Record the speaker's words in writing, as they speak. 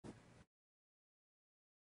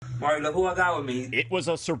Marty, look who I got with me. It was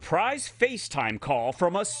a surprise FaceTime call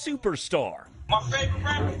from a superstar. My favorite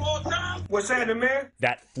rapper of all time. What's happening, man?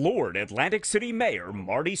 That floored Atlantic City Mayor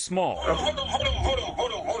Marty Small. Hold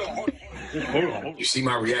on. You see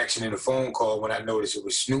my reaction in the phone call when I noticed it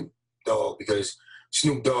was Snoop Dogg, because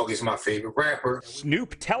Snoop Dogg is my favorite rapper.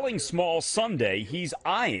 Snoop telling Small Sunday he's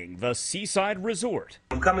eyeing the seaside resort.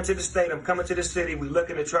 I'm coming to the state. I'm coming to the city. We're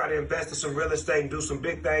looking to try to invest in some real estate and do some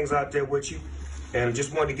big things out there with you. And I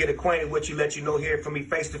just wanted to get acquainted with you, let you know, hear from me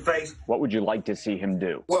face to face. What would you like to see him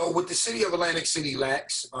do? Well, what the city of Atlantic City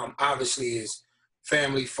lacks, obviously, is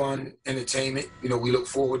family fun entertainment. You know, we look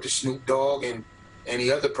forward to Snoop Dogg and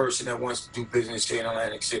any other person that wants to do business here in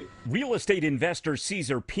Atlantic City. Real estate investor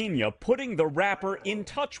Cesar Pena putting the rapper in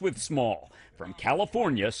touch with Small. From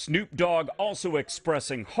California, Snoop Dogg also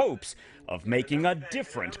expressing hopes of making a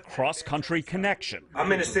different cross-country connection.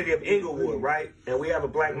 I'm in the city of Inglewood, right? And we have a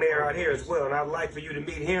black mayor out here as well. And I'd like for you to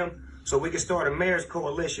meet him so we can start a mayor's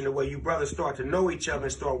coalition, the way you brothers start to know each other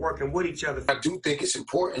and start working with each other. I do think it's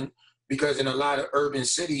important because in a lot of urban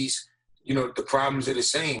cities, you know, the problems are the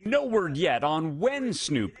same. No word yet on when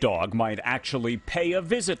Snoop Dogg might actually pay a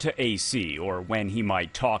visit to AC or when he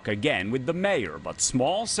might talk again with the mayor, but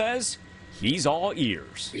Small says he's all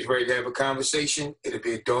ears. He's ready to have a conversation. It'll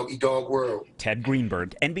be a dog-eat-dog world. Ted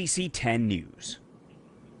Greenberg, NBC10 News.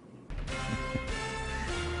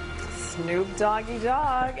 Snoop Doggy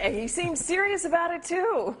Dog. And he seems serious about it,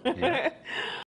 too. Yeah.